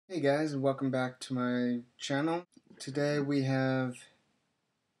Hey guys, and welcome back to my channel. Today we have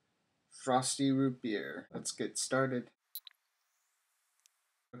Frosty root beer. Let's get started.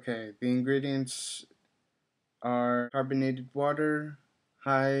 Okay, the ingredients are carbonated water,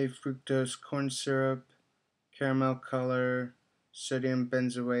 high fructose corn syrup, caramel color, sodium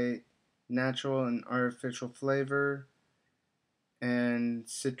benzoate, natural and artificial flavor, and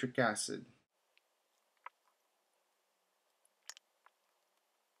citric acid.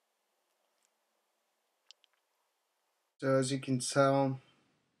 So as you can tell,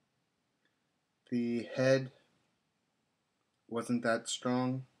 the head wasn't that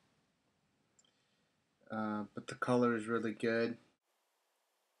strong, but the color is really good.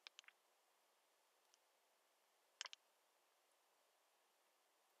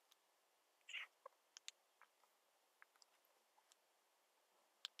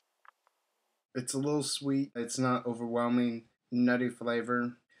 It's a little sweet. It's not overwhelming, nutty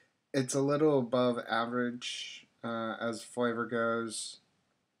flavor. It's a little above average as flavor goes.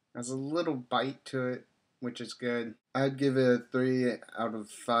 Has a little bite to it, which is good. I'd give it a 3 out of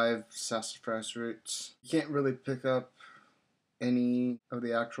 5 sassafras roots. You can't really pick up any of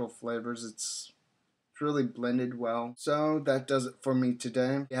the actual flavors. It's really blended well. So that does it for me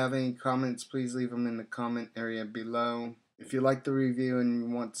today. If you have any comments, please leave them in the comment area below. If you like the review and you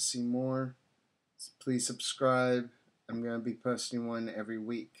want to see more, please subscribe. I'm going to be posting one every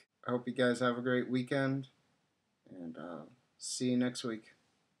week. I hope you guys have a great weekend, and see you next week.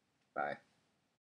 Bye.